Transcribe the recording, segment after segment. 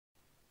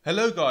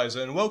Hello guys,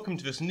 and welcome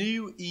to this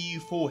new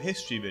EU4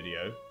 history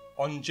video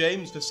on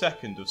James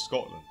II of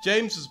Scotland.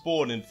 James was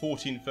born in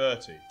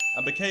 1430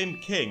 and became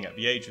king at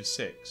the age of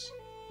 6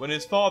 when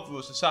his father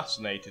was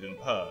assassinated in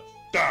Perth.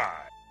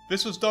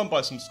 This was done by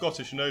some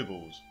Scottish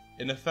nobles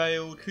in a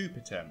failed coup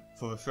attempt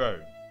for the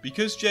throne.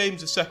 Because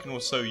James II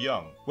was so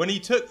young, when he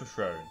took the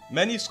throne,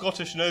 many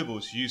Scottish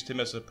nobles used him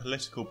as a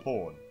political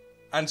pawn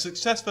and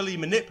successfully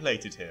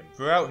manipulated him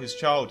throughout his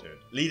childhood,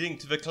 leading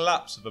to the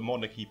collapse of the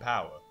monarchy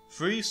power.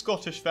 3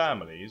 Scottish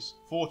families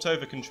fought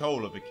over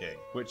control of the king,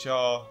 which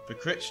are the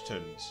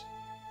Crichtons,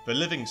 the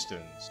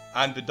Livingstons,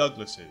 and the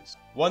Douglases.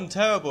 One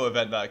terrible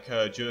event that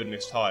occurred during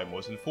this time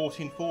was in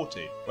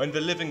 1440, when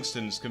the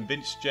Livingstons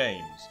convinced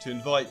James to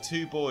invite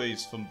 2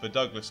 boys from the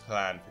Douglas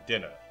clan for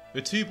dinner.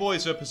 The 2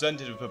 boys were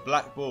presented with a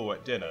black bull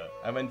at dinner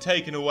and then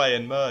taken away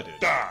and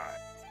murdered,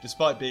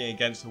 despite being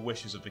against the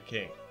wishes of the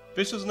king.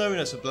 This was known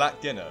as the Black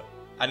Dinner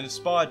and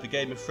inspired the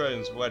Game of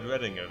Thrones Red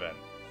Wedding event.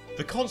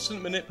 The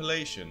constant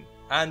manipulation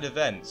and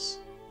events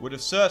would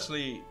have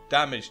certainly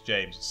damaged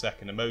James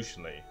II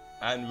emotionally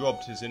and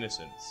robbed his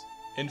innocence.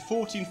 In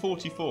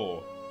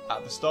 1444,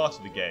 at the start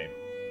of the game,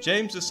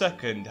 James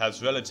II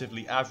has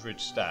relatively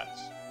average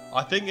stats.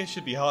 I think it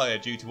should be higher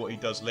due to what he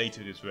does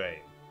later in his reign.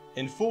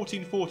 In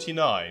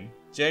 1449,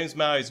 James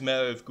marries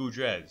Mary of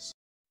Gueldres.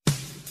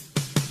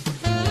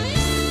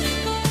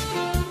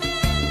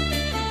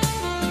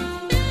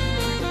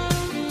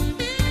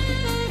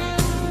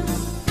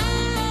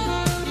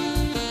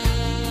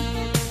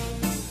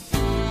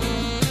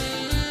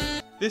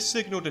 This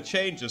signalled a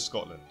change in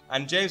Scotland,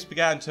 and James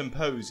began to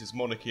impose his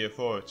monarchy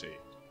authority.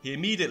 He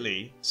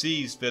immediately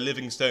seized the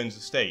Livingstones'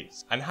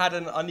 estates and had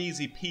an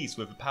uneasy peace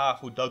with the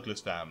powerful Douglas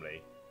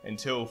family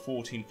until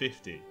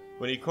 1450,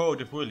 when he quarrelled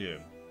with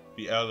William,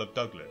 the Earl of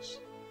Douglas.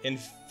 In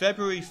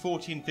February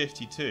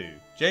 1452,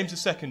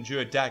 James II drew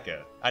a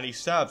dagger and he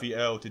stabbed the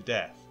Earl to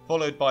death,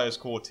 followed by his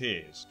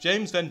courtiers.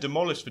 James then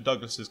demolished the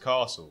Douglas'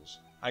 castles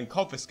and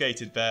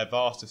confiscated their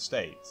vast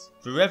estates.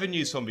 The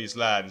revenues from these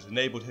lands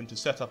enabled him to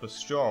set up a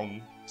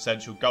strong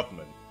central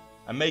government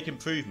and make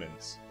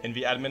improvements in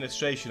the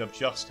administration of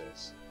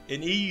justice.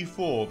 In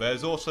EU4 there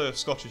is also a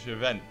Scottish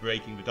event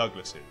breaking the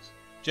Douglases.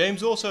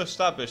 James also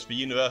established the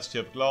University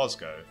of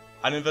Glasgow,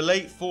 and in the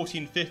late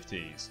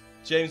 1450s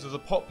James was a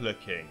popular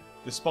king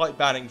despite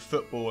banning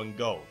football and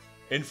golf.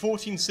 In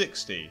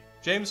 1460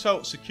 James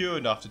felt secure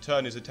enough to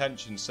turn his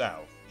attention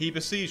south. He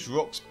besieged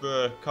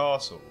Roxburgh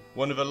Castle,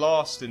 one of the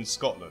last in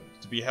Scotland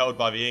to be held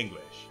by the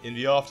English in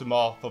the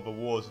aftermath of the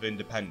Wars of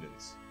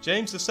Independence.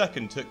 James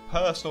II took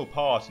personal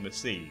part in the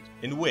siege,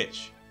 in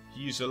which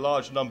he used a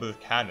large number of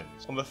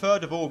cannons. On the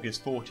 3rd of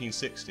August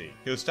 1460,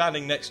 he was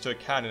standing next to a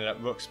cannon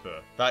at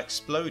Roxburgh that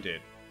exploded,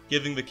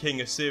 giving the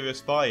king a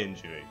serious thigh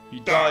injury.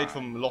 He died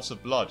from loss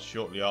of blood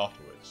shortly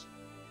afterwards.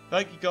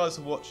 Thank you guys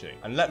for watching,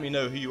 and let me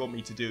know who you want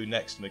me to do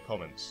next in the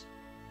comments.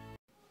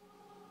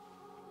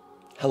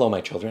 Hello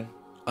my children,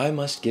 I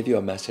must give you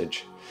a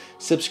message.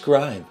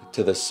 Subscribe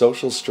to the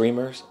social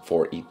streamers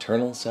for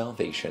eternal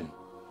salvation.